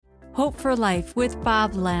Hope for Life with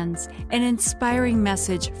Bob Lenz, an inspiring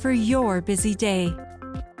message for your busy day.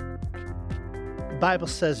 The Bible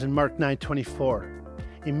says in Mark 9:24,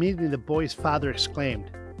 immediately the boy's father exclaimed,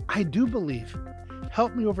 "I do believe.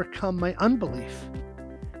 Help me overcome my unbelief."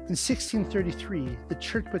 In 1633, the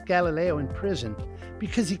church put Galileo in prison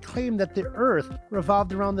because he claimed that the earth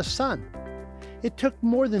revolved around the sun. It took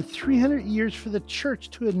more than 300 years for the church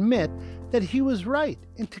to admit that he was right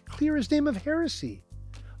and to clear his name of heresy.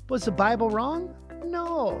 Was the Bible wrong?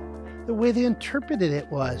 No. The way they interpreted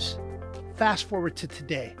it was. Fast forward to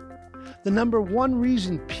today. The number one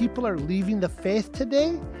reason people are leaving the faith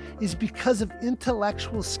today is because of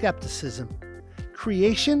intellectual skepticism.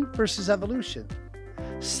 Creation versus evolution.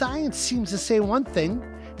 Science seems to say one thing,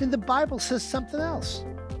 and the Bible says something else.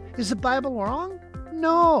 Is the Bible wrong?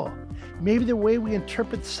 No. Maybe the way we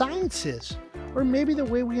interpret science is, or maybe the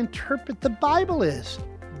way we interpret the Bible is.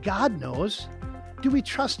 God knows. Do we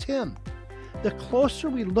trust Him? The closer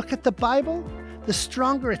we look at the Bible, the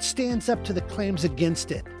stronger it stands up to the claims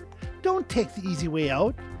against it. Don't take the easy way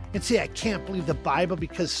out and say, "I can't believe the Bible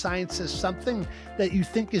because science says something that you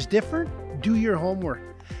think is different." Do your homework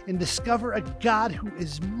and discover a God who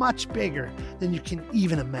is much bigger than you can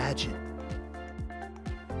even imagine.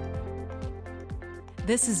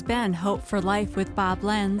 This has been Hope for Life with Bob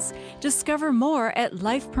Lenz. Discover more at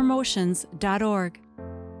lifepromotions.org.